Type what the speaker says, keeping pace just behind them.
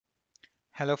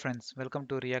Hello friends, welcome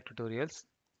to React Tutorials.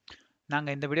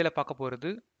 நாங்கள் இந்த வீடியோவில் பார்க்க போகிறது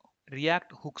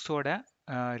ரியாக்ட் ஹுக்ஸோட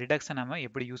ரிடக்ஸை நம்ம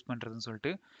எப்படி யூஸ் பண்ணுறதுன்னு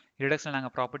சொல்லிட்டு ரிடக்ஸில்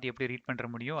நாங்கள் ப்ராப்பர்ட்டி எப்படி ரீட் பண்ணுற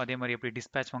முடியும் அதே மாதிரி எப்படி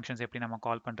டிஸ்பேச் ஃபங்க்ஷன்ஸ் எப்படி நம்ம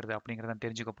கால் பண்ணுறது அப்படிங்கிறத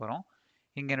தெரிஞ்சுக்க போகிறோம்.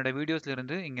 இங்கே என்னோட வீடியோஸ்ல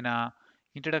இருந்து இங்கே நான்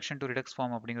இன்ட்ரடக்ஷன் டு ரிடக்ஸ்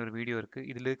ஃபார்ம் அப்படிங்கிற ஒரு வீடியோ இருக்குது.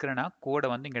 இதில் இருக்கிற கோடை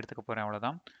வந்து இங்கே எடுத்துக்க போகிறேன்,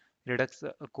 அவ்வளோதான். ரிடக்ஸ்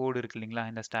கோடு இருக்கு இல்லைங்களா,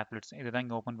 இந்த ஸ்டாப்லெட்ஸ் இதுதான்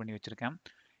இங்கே ஓப்பன் பண்ணி வச்சுருக்கேன்.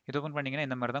 இது ஓப்பன் பண்ணிங்கன்னா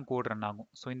இந்த மாதிரி தான் கோட் ரன் ஆகும்.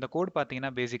 ஸோ இந்த கோட்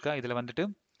பார்த்தீங்கன்னா பேசிக்காக இதில் வந்துட்டு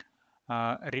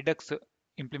ரிடக்ஸ்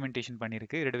இம்ப்ளிமெண்டேஷன்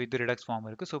பண்ணியிருக்கு, வித் ரிடக்ஸ் ஃபார்ம்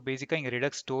இருக்குது. ஸோ பேசிக்காக இங்கே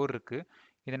ரிடக்ஸ் ஸ்டோர் இருக்குது.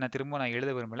 இதை நான் திரும்ப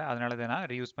எழுத விரும்பலை, அதனால தான் நான்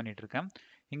ரீயூஸ் பண்ணிட்டு இருக்கேன்.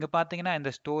 இங்கே பார்த்தீங்கன்னா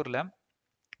இந்த ஸ்டோரில்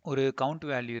ஒரு கவுண்ட்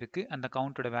வேல்யூ இருக்குது. அந்த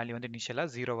கவுண்டோட வேல்யூ வந்து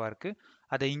இனிஷியலாக 0வாக இருக்குது.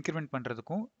 அதை இன்க்ரிமெண்ட்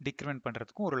பண்ணுறதுக்கும் டிக்ரிமெண்ட்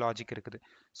பண்ணுறதுக்கும் ஒரு லாஜிக் இருக்குது.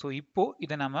 ஸோ இப்போது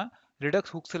இதை நம்ம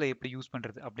ரிடக்ஸ் ஹுக்ஸில் எப்படி யூஸ்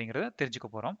பண்ணுறது அப்படிங்கிறத தெரிஞ்சுக்க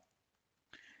போகிறோம்.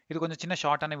 இது கொஞ்சம் சின்ன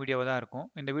ஷார்ட்டான வீடியோவாக தான் இருக்கும்.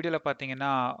 இந்த வீடியோவில்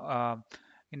பார்த்தீங்கன்னா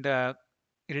இந்த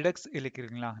ரிடக்ஸ்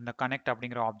இருக்குங்களா, இந்த கனெக்ட்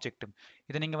அப்படிங்கிற ஆப்ஜெக்ட்,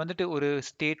 இதை நீங்கள் வந்துட்டு ஒரு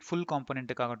ஸ்டேட் ஃபுல்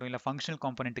காம்பனெண்ட்டுக்காகட்டும் இல்லை ஃபங்க்ஷனல்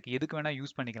காம்பனெண்ட்டுக்கு எதுக்கு வேணால்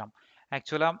யூஸ் பண்ணிக்கலாம்.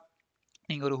 ஆக்சுவலாக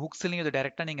நீங்கள் ஒரு ஹுக்ஸ்லையும் இது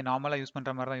டேரெக்டாக நீங்கள் நார்மலாக யூஸ்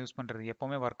பண்ணுற மாதிரி தான் யூஸ் பண்ணுறது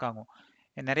எப்போவுமே ஒர்க் ஆகும்.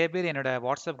 நிறைய பேர் என்னோட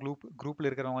வாட்ஸ்அப் குரூப்பில்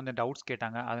இருக்கிறவங்க வந்து டவுட்ஸ்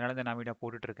கேட்டாங்க, அதனால தான் நான் வீடியோ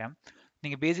போட்டுட்ருக்கேன்.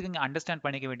 நீங்கள் பேசிக்காக அண்டர்ஸ்டாண்ட்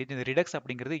பண்ணிக்க வேண்டியது இந்த ரிடக்ஸ்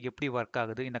அப்படிங்கிறது எப்படி ஒர்க்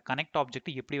ஆகுது, இந்த கனெக்ட் ஆப்ஜெக்ட்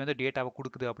எப்படி வந்து டேட்டாவை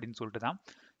கொடுக்குது அப்படின்னு சொல்லிட்டு தான்.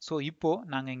 ஸோ இப்போது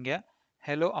நாங்கள் இங்கே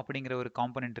ஹெலோ அப்படிங்கிற ஒரு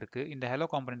காம்பனெண்ட் இருக்குது. இந்த ஹெலோ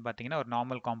காம்பனெண்ட் பார்த்தீங்கன்னா ஒரு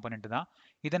நார்மல் காம்பனெண்ட் தான்.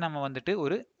 இதை நம்ம வந்துட்டு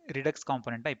ஒரு ரிடக்ஸ்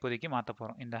காம்பனெண்ட்டாக இப்போதைக்கு மாற்ற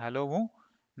போகிறோம். இந்த ஹெலோவும்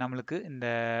நம்மளுக்கு இந்த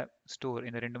ஸ்டோர்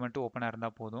இந்த ரெண்டு மட்டும் ஓப்பனாக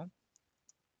இருந்தால் போதும்.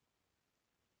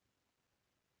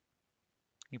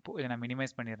 இப்போ இதை நான்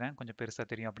மினிமைஸ் பண்ணிடுறேன், கொஞ்சம் பெருசாக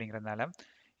தெரியும் அப்படிங்கிறதுனால.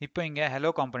 இப்போ இங்கே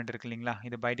ஹெலோ காம்பனெண்ட் இருக்கு இல்லைங்களா,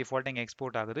 இது பை டிஃபால்ட் இங்கே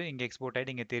எக்ஸ்போர்ட் ஆகுது, இங்கே எக்ஸ்போர்ட்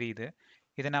ஆகிட்டு இங்கே தெரியுது.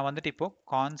 இதை நான் வந்துட்டு இப்போ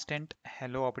கான்ஸ்டன்ட்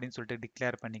ஹெலோ அப்படின்னு சொல்லிட்டு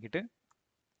டிக்ளேர் பண்ணிக்கிட்டு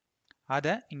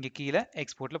அதை இங்கே கீழே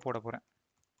எக்ஸ்போர்ட்டில் போட போகிறேன்.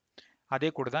 அதே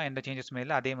கூட தான், எந்த சேஞ்சஸுமே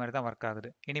இல்லை, அதே மாதிரி தான் ஒர்க் ஆகுது.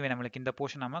 எனிவே நம்மளுக்கு இந்த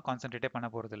போர்ஷன் நம்ம கான்சென்ட்ரேட்டே பண்ண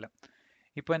போகிறது இல்லை.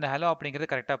 இப்போ இந்த ஹலோ அப்படிங்கிறது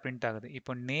கரெக்டாக பிரிண்ட் ஆகுது.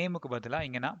 இப்போ நேமுக்கு பதிலாக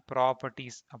இங்கே நான்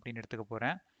ப்ராப்பர்ட்டிஸ் அப்படின்னு எடுத்துக்க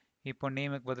போகிறேன். இப்போ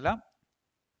நேமுக்கு பதிலாக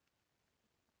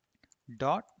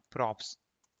dot props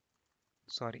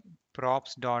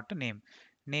props dot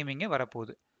name இங்கே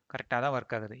வரப்போகுது. கரெக்டாக தான்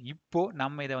ஒர்க் ஆகுது. இப்போ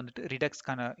நம்ம இதை வந்துட்டு ரிடக்ஸ்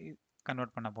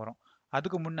கன்வெர்ட் பண்ண போகிறோம்.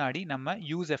 அதுக்கு முன்னாடி நம்ம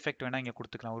யூஸ் எஃபெக்ட் வேணால் இங்கே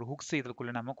கொடுத்துக்கலாம், ஒரு ஹுக்ஸ்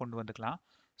இதுக்குள்ளே நம்ம கொண்டு வந்துக்கலாம்.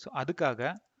 ஸோ அதுக்காக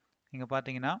இங்கே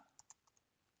பார்த்தீங்கன்னா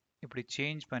இப்படி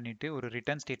சேஞ்ச் பண்ணிவிட்டு ஒரு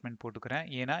ரிட்டர்ன் ஸ்டேட்மெண்ட் போட்டுக்கிறேன்.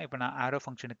 ஏன்னா இப்போ நான் ஆரோ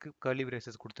ஃபங்க்ஷனுக்கு கர்லி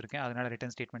பிரேசஸ் கொடுத்துருக்கேன், அதனால்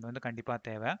ரிட்டர்ன் ஸ்டேட்மெண்ட் வந்து கண்டிப்பாக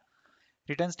தேவை.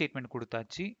 ரிட்டர்ன் ஸ்டேட்மெண்ட்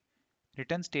கொடுத்தாச்சு.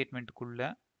 ரிட்டர்ன் ஸ்டேட்மெண்ட்டுக்குள்ளே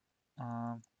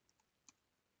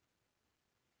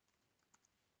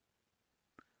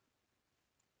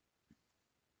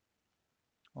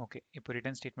ஓகே, இப்போ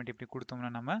ரிட்டர்ன் ஸ்டேட்மெண்ட் இப்படி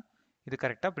கொடுத்தோம்னா நம்ம இது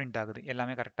கரெக்டாக பிரிண்ட் ஆகுது,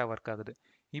 எல்லாமே கரெக்டாக ஒர்க் ஆகுது.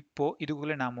 இப்போது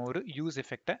இதுக்குள்ளே நாம் ஒரு யூஸ்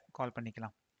எஃபெக்டை கால்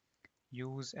பண்ணிக்கலாம்.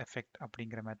 யூஸ் எஃபெக்ட்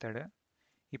அப்படிங்கிற மெத்தடு.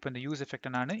 இப்போ இந்த யூஸ் எஃபெக்டை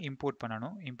நான் இம்போர்ட்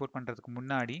பண்ணணும். இம்போர்ட் பண்ணுறதுக்கு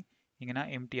முன்னாடி இங்கே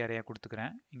நான் எம்டி அரேயாக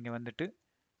கொடுத்துக்கிறேன். இங்கே வந்துட்டு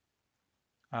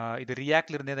இது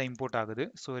ரியாக்ட்லேருந்தே தான் இம்போர்ட் ஆகுது.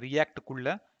 ஸோ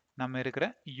ரியாக்டுக்குள்ளே நம்ம இருக்கிற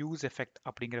யூஸ் எஃபெக்ட்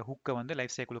அப்படிங்கிற ஹுக்கை வந்து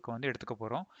லைஃப் சைக்கிளுக்கு வந்து எடுத்துக்க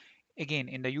போகிறோம். எகெயின்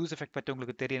இந்த யூஸ் எஃபெக்ட் பற்றி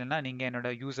உங்களுக்கு தெரியலன்னா நீங்கள் என்னோட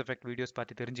யூஸ் எஃபெக்ட் வீடியோஸ்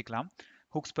பார்த்து தெரிஞ்சுக்கலாம்.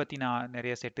 ஹுக்ஸ் பற்றி நான்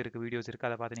நிறைய செட் இருக்குது, வீடியோஸ் இருக்குது,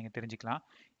 அதை பார்த்து நீங்கள் தெரிஞ்சுக்கலாம்.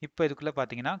 இப்போ இதுக்குள்ளே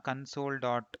பார்த்தீங்கன்னா console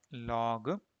dot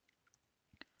log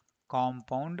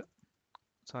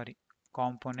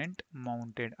component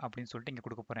mounted அப்படின்னு சொல்லிட்டு இங்கே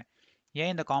கொடுக்க போகிறேன்.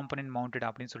 ஏன் இந்த காம்போனன்ட் மவுண்டட்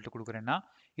அப்படின்னு சொல்லிட்டு கொடுக்குறேன்னா,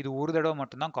 இது ஒரு தடவை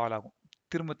மட்டும்தான் கால் ஆகும்,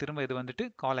 திரும்ப திரும்ப இது வந்துட்டு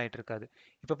கால் ஆகிட்டு இருக்காது.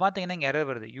 இப்போ பார்த்தீங்கன்னா இங்கே எரர்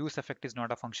வருது, use effect is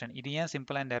not a function. இது ஏன்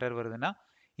சிம்பிளாக இந்த எரர் வருதுன்னா,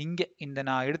 இங்கே இந்த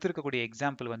நான் எடுத்திருக்கக்கூடிய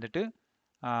எக்ஸாம்பிள் வந்துட்டு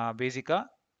பேசிக்காக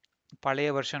பழைய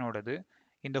வெர்ஷனோடது.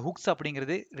 இந்த ஹுக்ஸ்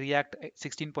அப்படிங்கிறது ரியாக்ட்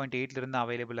 16.8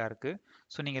 அவைலபிளாக இருக்குது.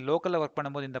 ஸோ நீங்கள் லோக்கலில் ஒர்க்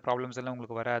பண்ணும்போது இந்த ப்ராப்ளம்ஸ் எல்லாம்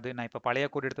உங்களுக்கு வராது. நான் இப்போ பழைய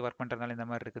கோட் எடுத்து ஒர்க் பண்ணுறதுனால இந்த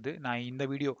மாதிரி இருக்குது. நான் இந்த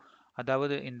வீடியோ,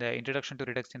 அதாவது இந்த இன்ட்ரடக்ஷன் டு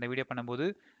ரிடக்ஸ் இந்த வீடியோ பண்ணும்போது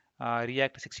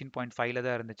ரியாக்ட் 16.5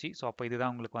 தான் இருந்துச்சு. ஸோ அப்போ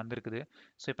இதுதான் உங்களுக்கு வந்திருக்குது.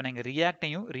 ஸோ இப்போ நான் இங்கே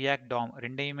ரியாக்டையும் ரியாக்ட் டாம்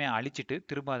ரெண்டையுமே அழிச்சிட்டு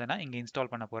திரும்ப அதை நான் இங்கே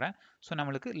இன்ஸ்டால் பண்ண போகிறேன். ஸோ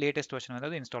நம்மளுக்கு லேட்டஸ்ட் வெர்ஷன் வந்து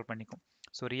அது இன்ஸ்டால் பண்ணிக்கும்.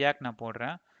 ஸோ ரியாக்ட் நான்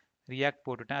போடுறேன், ரியாக்ட்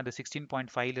போட்டுட்டேன். அது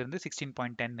 16.5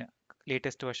 16.10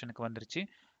 லேட்டஸ்ட் வெர்ஷனுக்கு வந்துருச்சு.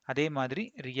 அதே மாதிரி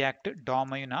ரியாக்ட்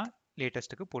டாமையும் நான்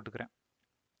லேட்டஸ்ட்டுக்கு போட்டுக்கிறேன்.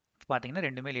 பார்த்தீங்கன்னா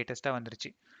ரெண்டுமே லேட்டஸ்ட்டாக வந்துருச்சு.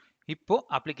 இப்போது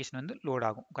அப்ளிகேஷன் வந்து லோட்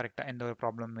ஆகும் கரெக்டாக, எந்த ஒரு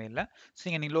ப்ராப்ளமுமே இல்லை.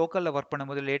 ஸோ நீங்கள் லோக்கலில் ஒர்க்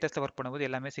பண்ணும்போது லேட்டஸ்ட்டில் ஒர்க் பண்ணும்போது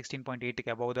எல்லாமே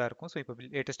 16.8க்கு அபவ் தான் இருக்கும். ஸோ இப்போ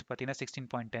லேட்டஸ்ட் பார்த்தீங்கன்னா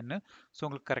 16.10. ஸோ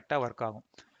உங்களுக்கு கரெக்டாக ஒர்க் ஆகும்.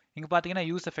 இங்கே பார்த்தீங்கன்னா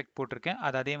யூஸ் எஃபெக்ட் போட்டிருக்கேன்,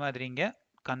 அது அதே மாதிரி இங்கே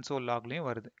கன்சோல் லாக்லேயும்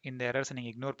வருது. இந்த எரர்ஸை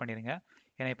நீங்கள் இக்னோர் பண்ணிடுங்க.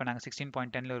 ஏன்னா இப்போ நாங்கள்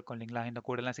 16.10 இருக்கோம் இல்லைங்களா, இந்த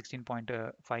கோடெல்லாம்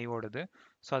 16.5 ஓடுது.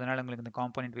 ஸோ அதனால் உங்களுக்கு இந்த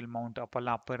காம்போனன்ட் வில் மவுண்ட்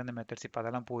அப்போ இருந்த மெத்தட்ஸ் இப்போ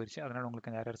அதெல்லாம் போயிடுச்சு, அதனால் உங்களுக்கு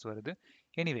இந்த எரர்ஸ் வருது.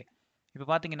 எனிவே இப்போ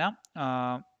பார்த்தீங்கன்னா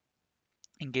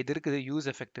இங்கே இது இருக்குது, யூஸ்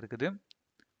எஃபெக்ட் இருக்குது,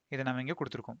 இதை நம்ம இங்கே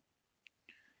கொடுத்துருக்கோம்.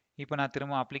 இப்போ நான்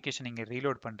திரும்ப அப்ளிகேஷன் இங்கே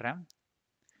ரீலோட் பண்ணுறேன்.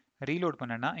 ரீலோட்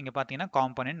பண்ணனா இங்கே பார்த்தீங்கன்னா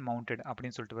காம்பனன்ட் மவுண்டட்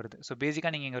அப்படின்னு சொல்லிட்டு வருது. ஸோ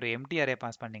பேசிக்காக நீங்கள் இங்கே ஒரு எம்டி அரே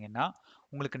பாஸ் பண்ணீங்கன்னா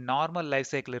உங்களுக்கு நார்மல்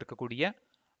லைஃப் சைக்கிள் இருக்கக்கூடிய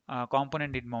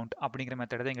காம்பனன்ட் இன் மவுண்ட் அப்படிங்கிற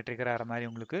மெத்தட் தான் இங்கே ட்ரிகர் ஆகிற மாதிரி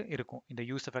உங்களுக்கு இருக்கும். இந்த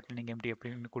யூஸ் எஃபெக்ட் நீங்கள் எம்டி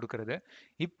அப்படின்னு கொடுக்குறது.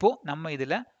 இப்போ நம்ம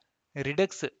இதில்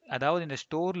ரிடக்ஸ், அதாவது இந்த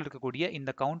ஸ்டோரில் இருக்கக்கூடிய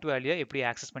இந்த கவுண்ட் வேல்யூ எப்படி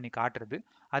ஆக்சஸ் பண்ணி காட்டுறது,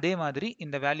 அதே மாதிரி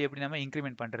இந்த வேல்யூ எப்படி நம்ம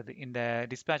இன்க்ரிமெண்ட் பண்ணுறது, இந்த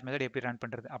டிஸ்பேச் மெத்தட் எப்படி ரன்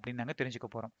பண்ணுறது அப்படின்னு நாங்கள் தெரிஞ்சுக்க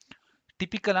போகிறோம்.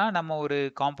 டிப்பிக்கலாக நம்ம ஒரு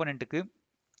காம்பனண்ட்டுக்கு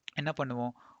என்ன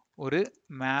பண்ணுவோம், ஒரு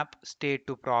மேப் ஸ்டேட்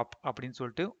டு ப்ராப் அப்படின்னு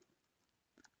சொல்லிட்டு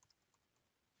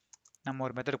நம்ம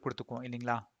ஒரு மெத்தட் கொடுத்துக்குவோம்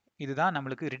இல்லைங்களா. இதுதான்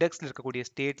நம்மளுக்கு ரிடக்ஸில் இருக்கக்கூடிய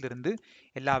ஸ்டேட்ல இருந்து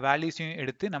எல்லா வேல்யூஸையும்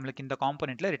எடுத்து நம்மளுக்கு இந்த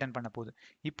காம்பனெண்ட்ல ரிட்டர்ன் பண்ண போகுது.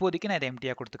 இப்போதைக்கு நான் இதை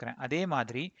எம்டியாக கொடுத்துக்கிறேன். அதே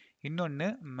மாதிரி இன்னொன்று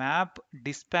மேப்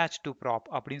டிஸ்பேச் டு ப்ராப்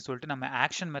அப்படின்னு சொல்லிட்டு நம்ம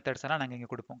ஆக்ஷன் மெத்தட்ஸ் எல்லாம் நாங்கள் இங்கே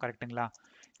கொடுப்போம். கரெக்ட்டுங்களா.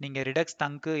 நீங்கள் ரிடக்ஸ்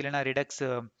தங்கு இல்லைனா ரிடக்ஸ்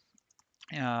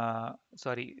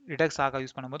ரிடக்ஸ் ஆக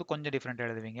யூஸ் பண்ணும்போது கொஞ்சம் டிஃப்ரெண்ட்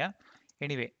எழுதுவீங்க.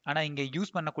 எனிவே ஆனால் இங்கே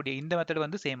யூஸ் பண்ணக்கூடிய இந்த மெத்தட்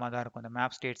வந்து சேமாக தான் இருக்கும். இந்த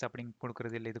மேப் ஸ்டேட்ஸ் அப்படின்னு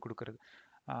கொடுக்குறது இல்லை இது கொடுக்குறது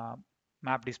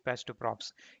மேப் டிஸ்பேச் டு ப்ராப்ஸ்.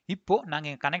 இப்போ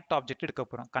நாங்கள் கனெக்ட் ஆப்ஜெக்ட் எடுக்க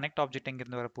போகிறோம். கனெக்ட் ஆப்ஜெக்ட்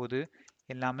எங்கேருந்து வரப்போகுது,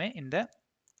 எல்லாமே இந்த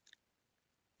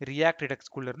ரியாக்ட்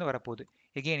ரிடக்ஸ்குள்ள இருந்து வரப்போகுது.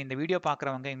 எகெயின் இந்த வீடியோ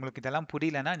பார்க்குறவங்க உங்களுக்கு இதெல்லாம்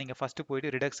புரியலன்னா நீங்கள் ஃபஸ்ட்டு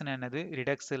போயிட்டு ரிடக்ஸ்னு என்னது,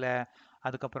 ரிடக்ஸில்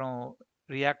அதுக்கப்புறம்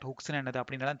ரியாக்ட் ஹுக்ஸ்னு என்னது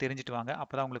அப்படின்லாம் தெரிஞ்சுட்டு வாங்க.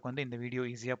 அப்போ தான் உங்களுக்கு வந்து இந்த வீடியோ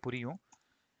ஈஸியாக புரியும்.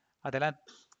 அதெல்லாம்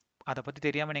அதை பற்றி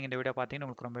தெரியாமல் நீங்கள் இந்த வீடியோ பார்த்தீங்கன்னா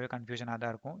உங்களுக்கு ரொம்பவே கன்ஃபியூஷனாக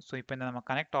தான் இருக்கும். ஸோ இப்போ இந்த நம்ம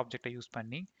கனெக்ட் ஆப்ஜெக்டை யூஸ்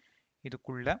பண்ணி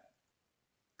இதுக்குள்ள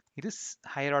இது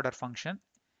ஹையர் ஆர்டர் ஃபங்க்ஷன்.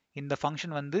 இந்த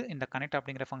ஃபங்க்ஷன் வந்து இந்த கனெக்ட்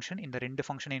அப்படிங்கிற ஃபங்க்ஷன் இந்த ரெண்டு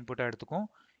ஃபங்க்ஷனை இன்புட்டாக எடுத்துக்கும்.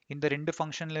 இந்த ரெண்டு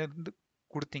ஃபங்க்ஷன்லேருந்து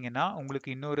கொடுத்தீங்கன்னா உங்களுக்கு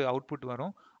இன்னொரு அவுட்புட்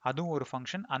வரும், அதுவும் ஒரு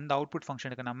ஃபங்க்ஷன். அந்த அவுட்புட்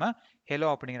ஃபங்க்ஷனுக்கு நம்ம ஹெலோ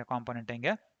அப்படிங்கிற காம்பனெண்ட்டை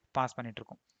இங்கே பாஸ் பண்ணிட்டு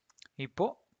இருக்கோம். இப்போ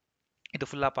இது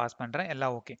ஃபுல்லாக பாஸ் பண்ணுறேன்,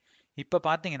 எல்லாம் ஓகே. இப்போ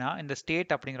பார்த்தீங்கன்னா இந்த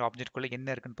ஸ்டேட் அப்படிங்கிற ஆப்ஜெக்ட்குள்ளே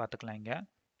என்ன இருக்குன்னு பார்த்துக்கலாம். இங்கே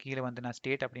கீழே வந்து நான்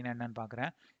ஸ்டேட் அப்படின்னா என்னன்னு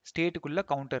பார்க்குறேன். ஸ்டேட்டுக்குள்ளே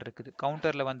கவுண்டர் இருக்குது.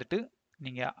 கவுண்டரில் வந்துட்டு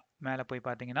நீங்கள் மேலே போய்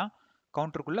பார்த்தீங்கன்னா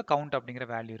கவுண்டருக்குள்ளே கவுண்ட் அப்படிங்கிற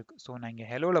வேல்யூ இருக்குது. ஸோ நான் இங்கே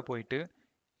ஹெலோவில் போயிட்டு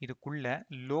இதுக்குள்ள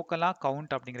லோக்கலாக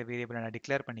கவுண்ட் அப்படிங்கிற வேரியபிளை நான்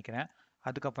டிக்ளேர் பண்ணிக்கிறேன்.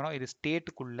 அதுக்கப்புறம் இது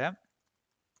ஸ்டேட்டுக்குள்ள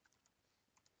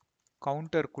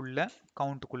கவுண்டருக்குள்ள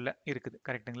கவுண்ட்டுக்குள்ள இருக்குது.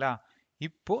 கரெக்டுங்களா.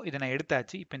 இப்போ இதை நான்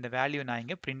எடுத்தாச்சு. இப்போ இந்த வேல்யூ நான்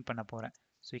இங்கே பிரிண்ட் பண்ண போகிறேன்.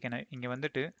 ஸோ இங்கே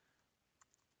வந்துட்டு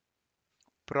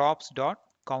ப்ராப்ஸ் டாட்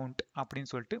கவுண்ட்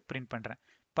அப்படின்னு சொல்லிட்டு பிரிண்ட் பண்ணுறேன்.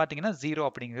 பார்த்தீங்கன்னா 0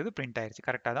 அப்படிங்கிறது பிரிண்ட் ஆயிடுச்சு.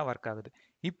 கரெக்டாக தான் ஒர்க் ஆகுது.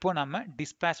 இப்போ நம்ம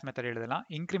டிஸ்பேச் மெத்தட் எழுதலாம்.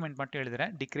 இன்க்ரிமெண்ட் மட்டும்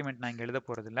எழுதுறேன், டிக்ரிமெண்ட் நான் இங்கே எழுத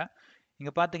போகிறதில்ல.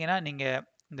 இங்கே பார்த்தீங்கன்னா நீங்கள்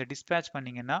இந்த டிஸ்பேச்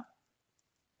பண்ணீங்கன்னா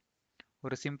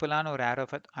ஒரு சிம்பிளான ஒரு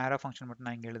ஆரோ ஃபங்க்ஷன் மட்டும்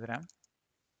நான் இங்கே எழுதுறேன்.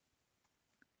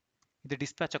 இது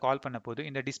டிஸ்பேச்சை கால் பண்ண போது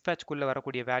இந்த டிஸ்பேச்சுக்குள்ளே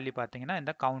வரக்கூடிய வேல்யூ பார்த்தீங்கன்னா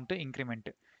இந்த கவுண்ட்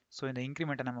இன்க்ரிமெண்ட். ஸோ இந்த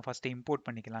இன்க்ரிமெண்ட்டை நம்ம ஃபஸ்ட்டு இம்போர்ட்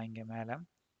பண்ணிக்கலாம். இங்கே மேலே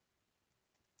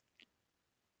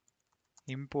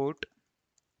இம்போர்ட்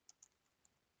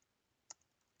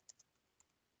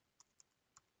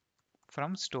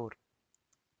ஃப்ரம் ஸ்டோர்.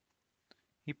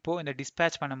 இப்போ இந்த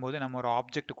டிஸ்பேச் பண்ணும்போது நம்ம ஒரு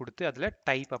ஆப்ஜெக்ட் கொடுத்து அதில்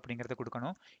டைப் அப்படிங்கிறத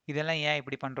கொடுக்கணும். இதெல்லாம் ஏன்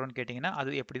இப்படி பண்ணுறோன்னு கேட்டிங்கன்னா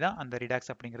அது எப்படி தான் அந்த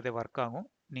ரிடாக்ஸ் அப்படிங்கிறதே ஒர்க் ஆகும்.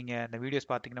 நீங்கள் இந்த வீடியோஸ்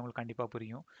பார்த்தீங்கன்னா உங்களுக்கு கண்டிப்பாக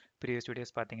புரியும், ப்ரீவியஸ்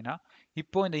வீடியோஸ் பார்த்தீங்கன்னா.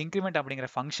 இப்போ இந்த இன்க்ரிமெண்ட் அப்படிங்கிற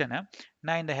ஃபங்க்ஷனை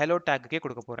நான் இந்த ஹெலோ டேக்குக்கே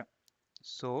கொடுக்க போகிறேன்.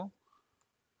 ஸோ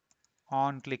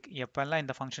ஆன் கிளிக், எப்போல்லாம்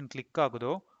இந்த ஃபங்க்ஷன் கிளிக்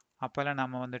ஆகுதோ அப்போல்லாம்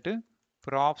நம்ம வந்துட்டு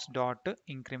ப்ராப்ஸ் டாட்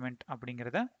இன்க்ரிமெண்ட்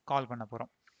அப்படிங்கிறத கால் பண்ண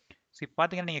போகிறோம். ஸோ இப்போ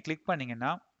பார்த்தீங்கன்னா நீங்கள் கிளிக்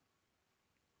பண்ணிங்கன்னா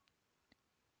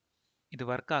இது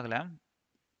ஒர்க் ஆகலை,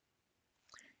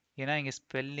 ஏன்னா இங்கே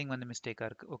ஸ்பெல்லிங் வந்து மிஸ்டேக்காக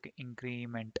இருக்குது. ஓகே,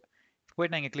 இன்க்ரிமெண்ட்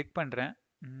போய்ட்டு நான் இங்கே கிளிக் பண்ணுறேன்.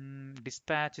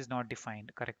 Dispatch is not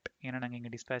defined. Correct, ஏன்னா நாங்கள்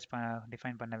இங்கே டிஸ்பேச்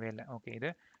டிஃபைன் பண்ணவே இல்லை. ஓகே,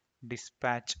 இது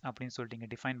டிஸ்பேச் அப்படின்னு சொல்லிட்டு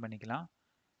இங்கே டிஃபைன் பண்ணிக்கலாம்.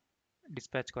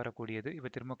 டிஸ்பேச்சுக்கு வரக்கூடியது. இப்போ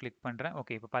திரும்ப கிளிக் பண்ணுறேன்.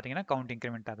 ஓகே, இப்போ பார்த்தீங்கன்னா கவுண்ட்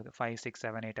இன்க்ரிமெண்ட் ஆகுது 5 6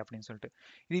 7 8 அப்படின்னு சொல்லிட்டு.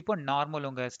 இது இப்போ நார்மல்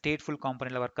உங்கள் ஸ்டேட்ஃபுல்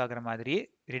காம்பனியில் ஒர்க் ஆகிற மாதிரியே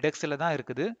ரிடக்ஸில் தான்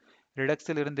இருக்குது.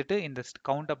 ரிடக்ஸில் இருந்துட்டு இந்த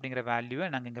கவுண்ட் அப்படிங்கிற வேல்யூவை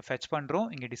நாங்கள் இங்கே ஃபெச் பண்ணுறோம்,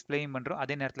 இங்கே டிஸ்பிளேயும் பண்ணுறோம்,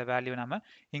 அதே நேரத்தில் வேல்யூ நம்ம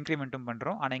இன்க்ரிமெண்ட்டும்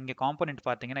பண்ணுறோம். ஆனால் இங்கே காம்பனெண்ட்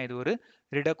பார்த்தீங்கன்னா இது ஒரு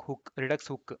ரிடக்ஸ்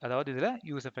ஹுக், அதாவது இதில்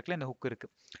யூஸ் எஃபெக்டில் இந்த ஹுக்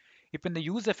இருக்குது. இப்போ இந்த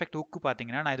யூஸ் எஃபெக்ட் ஹுக்கு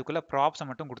பார்த்தீங்கன்னா நான் இதுக்குள்ளே ப்ராப்ஸை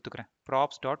மட்டும் கொடுத்துக்கிறேன்,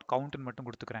 ப்ராப்ஸ் டாட் கவுண்ட்னு மட்டும்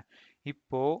கொடுத்துக்கிறேன்.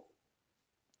 இப்போது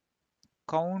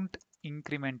கவுண்ட்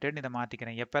இன்க்ரிமெண்டட் இதை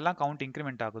மாற்றிக்கிறேன். எப்போல்லாம் கவுண்ட்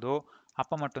இன்க்ரிமெண்ட் ஆகுதோ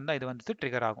அப்போ மட்டும்தான் இது வந்துட்டு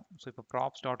ட்ரிகர் ஆகும். ஸோ இப்போ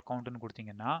ப்ராப்ஸ் டாட் கவுண்ட்னு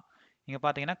கொடுத்தீங்கன்னா இங்கே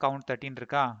பார்த்தீங்கன்னா கவுண்ட் 13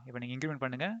 இருக்கா. இப்போ நீங்கள் இன்க்ரிமெண்ட்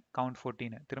பண்ணுங்கள் கவுண்ட்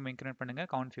 14, திரும்ப இன்க்ரிமெண்ட் பண்ணுங்கள்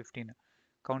கவுண்ட் 15,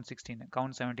 கவுண்ட் 16,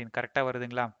 கவுண்ட் 17. கரெக்டாக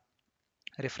வருதுங்களா.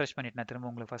 ரிஃப்ரெஷ் பண்ணிட்டு நான் திரும்ப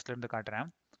உங்களுக்கு ஃபர்ஸ்ட்லேருந்து காட்டுறேன்.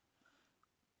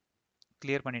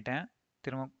 கிளியர் பண்ணிட்டேன்,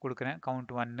 திரும்ப கொடுக்குறேன்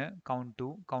கவுண்ட் 1, கவுண்ட் 2,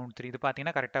 கவுண்ட் 3. இது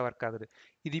பார்த்தீங்கன்னா கரெக்டாக ஒர்க் ஆகுது.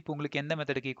 இது இப்போ உங்களுக்கு எந்த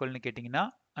மெத்தடுக்கு ஈக்குவல்னு கேட்டிங்கன்னா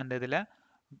அந்த இதில்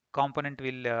காம்பனண்ட்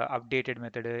வில் அப்டேட்டட்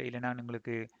மெத்தடு, இல்லைனா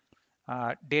உங்களுக்கு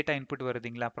டேட்டா இன்புட்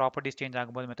வருதுங்களா, ப்ராப்பர்ட்டிஸ் சேஞ்ச்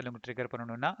ஆகும்போது மெத்தட் உங்களுக்கு ட்ரிகர்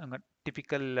பண்ணணும்னா உங்கள்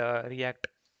டிபிக்கல் ரியாக்ட்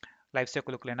லைஃப்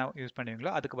சைக்கிளுக்குள்ள என்ன யூஸ்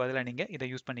பண்ணுவீங்களோ அதுக்கு பதிலாக நீங்கள் இதை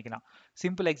யூஸ் பண்ணிக்கலாம்.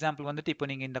 சிம்பிள் எக்ஸாம்பிள் வந்துட்டு இப்போ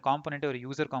நீங்கள் இந்த காம்பனெண்ட் ஒரு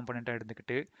யூசர் காம்பனெண்ட்டாக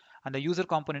எடுத்துக்கிட்டு அந்த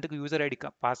யூசர் காம்பனெண்ட்டுக்கு யூசர் ஐடி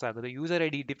பாஸ் ஆகுது. யூசர்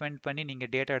ஐடி டிபெண்ட் பண்ணி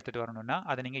நீங்கள் டேட்டா எடுத்துகிட்டு வரணும்னா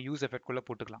அதை நீங்கள் யூஸ் எஃபெக்ட்குள்ளே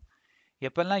போட்டுக்கலாம்.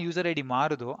 எப்பெல்லாம் யூசர் ஐடி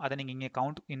மாறுதோ அதை நீங்கள் இங்கே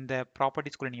கவுண்ட் இந்த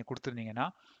ப்ராப்பர்ட்டிஸ்குள்ளே நீங்கள் கொடுத்துருந்தீங்கன்னா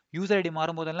யூசர் ஐடி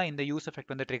மாறும்போதெல்லாம் இந்த யூஸ்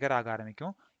எஃபெக்ட் வந்து ட்ரிகர் ஆக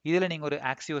ஆரம்பிக்கும். இதில் நீங்கள் ஒரு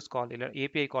ஆக்சியோஸ் கால் இல்லை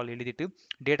ஏபிஐ கால் எழுதிட்டு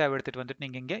டேட்டாவை எடுத்துகிட்டு வந்துட்டு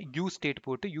நீங்கள் இங்கே யூஸ் ஸ்டேட்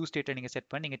போட்டு யூஸ் ஸ்டேட்டை நீங்கள் செட்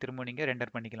பண்ணி நீங்கள் திரும்ப நீங்கள்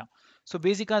ரெண்டர் பண்ணிக்கலாம். ஸோ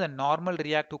பேசிக்காக அந்த நார்மல்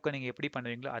ரியாக்ட் ஹுக்கை நீங்கள் எப்படி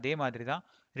பண்ணுவீங்களோ அதே மாதிரி தான்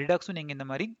ரிடக்ஸும் நீங்கள் இந்த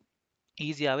மாதிரி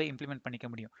ஈஸியாகவே இம்ப்ளிமெண்ட் பண்ணிக்க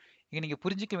முடியும். இங்கே நீங்கள்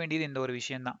புரிஞ்சிக்க வேண்டியது இந்த ஒரு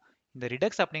விஷயம் தான். இந்த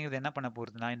ரிடக்ஸ் அப்படிங்கிறது என்ன பண்ண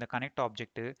போகுதுன்னா இந்த கனெக்ட்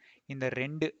ஆப்ஜெக்ட் இந்த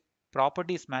ரெண்டு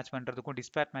ப்ராப்பர்ட்டிஸ் மேட்ச் பண்ணுறதுக்கும்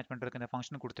டிஸ்பேட் மேட்ச் பண்ணுறதுக்கு இந்த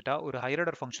ஃபங்க்ஷன் கொடுத்துட்டா ஒரு ஹையர்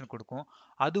ஆர்டர் ஃபங்க்ஷன் கொடுக்கும்.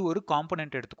 அது ஒரு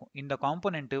காம்பனெண்ட் எடுத்துக்கும். இந்த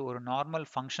காம்பனெண்ட் ஒரு நார்மல்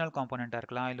ஃபங்க்ஷனல் காம்பனெண்ட்டாக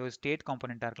இருக்கலாம் இல்லை ஒரு ஸ்டேட்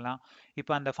காம்பனெண்ட்டாக இருக்கலாம்.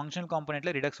 இப்போ அந்த ஃபங்க்ஷனல்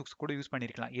காம்பனெண்ட்டில் ரிடக்ஸ் ஹுக்ஸ் கூட யூஸ்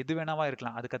பண்ணியிருக்கலாம். எது வேணாவா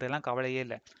இருக்கலாம். அதுக்கு அதெல்லாம் கவலையே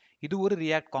இல்லை. இது ஒரு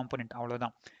ரியாக்ட் காம்பனெண்ட்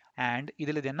அவ்வளோதான். அண்ட்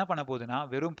இதில் இது என்ன பண்ண போகுதுன்னா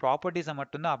வெறும் ப்ராப்பர்ட்டிஸை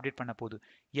மட்டும்தான் அப்டேட் பண்ண போகுது.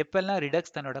 எப்பெல்லாம்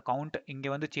ரிடக்ஸ் தன்னோட கவுண்ட்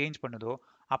இங்கே வந்து சேஞ்ச் பண்ணுதோ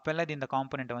அப்பெல்லாம் இது இந்த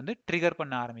காம்பனெண்ட்டை வந்து ட்ரிகர்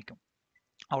பண்ண ஆரம்பிக்கும்.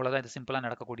 அவ்வளோதான், இது சிம்பிளாக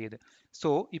நடக்கக்கூடியது. ஸோ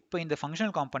இப்போ இந்த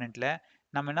ஃபங்க்ஷனல் காம்பனெண்ட்டில்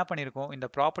நம்ம என்ன பண்ணியிருக்கோம், இந்த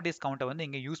ப்ராப்பர்ட்டிஸ் கவுண்ட்டை வந்து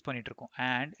இங்கே யூஸ் பண்ணிட்டு இருக்கோம்.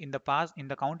 அண்ட்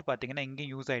இந்த கவுண்ட் பார்த்தீங்கன்னா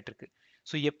இங்கேயும் யூஸ் ஆகிட்டு இருக்கு.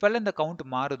 ஸோ எப்பெல்லாம் இந்த கவுண்ட்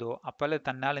மாறுதோ அப்பெல்லாம்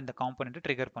தன்னால் இந்த காம்பனெண்ட்டை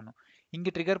ட்ரிகர் பண்ணும்.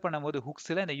 இங்கே ட்ரிகர் பண்ணும்போது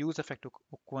ஹுக்ஸில் இந்த யூஸ் எஃபெக்ட்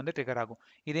ஹுக் வந்து ட்ரிகர் ஆகும்.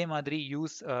 இதே மாதிரி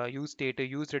யூஸ் ஸ்டேட்டு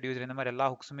யூஸ் ரெடியூசர் இந்த மாதிரி எல்லா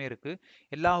ஹுக்ஸுமே இருக்குது.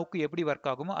 எல்லா ஹுக்கும் எப்படி ஒர்க்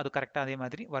ஆகுமோ அது கரெக்டாக அதே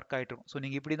மாதிரி ஒர்க் ஆகிட்டு இருக்கும். ஸோ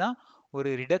நீங்கள் இப்படி தான் ஒரு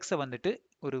ரிடக்ஸை வந்துட்டு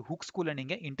ஒரு ஹுக்ஸ்குள்ளே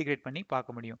நீங்கள் இன்டிகிரேட் பண்ணி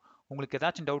பார்க்க முடியும். உங்களுக்கு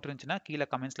ஏதாச்சும் டவுட் இருந்துச்சுன்னா கீழே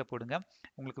கமெண்ட்ஸில் போடுங்க.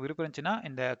 உங்களுக்கு விருப்பம் இருந்துச்சுன்னா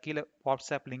இந்த கீழே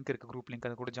வாட்ஸ்அப் லிங்க் இருக்குது, குரூப் லிங்க்,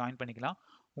 அதை கூட ஜாயின் பண்ணிக்கலாம்.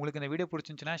 உங்களுக்கு இந்த வீடியோ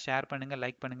பிடிச்சிருந்துச்சுன்னா ஷேர் பண்ணுங்கள்,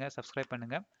 லைக் பண்ணுங்கள், சப்ஸ்கிரைப்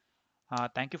பண்ணுங்கள்.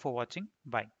 தேங்க்யூ ஃபார் வாட்சிங்.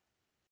 பை.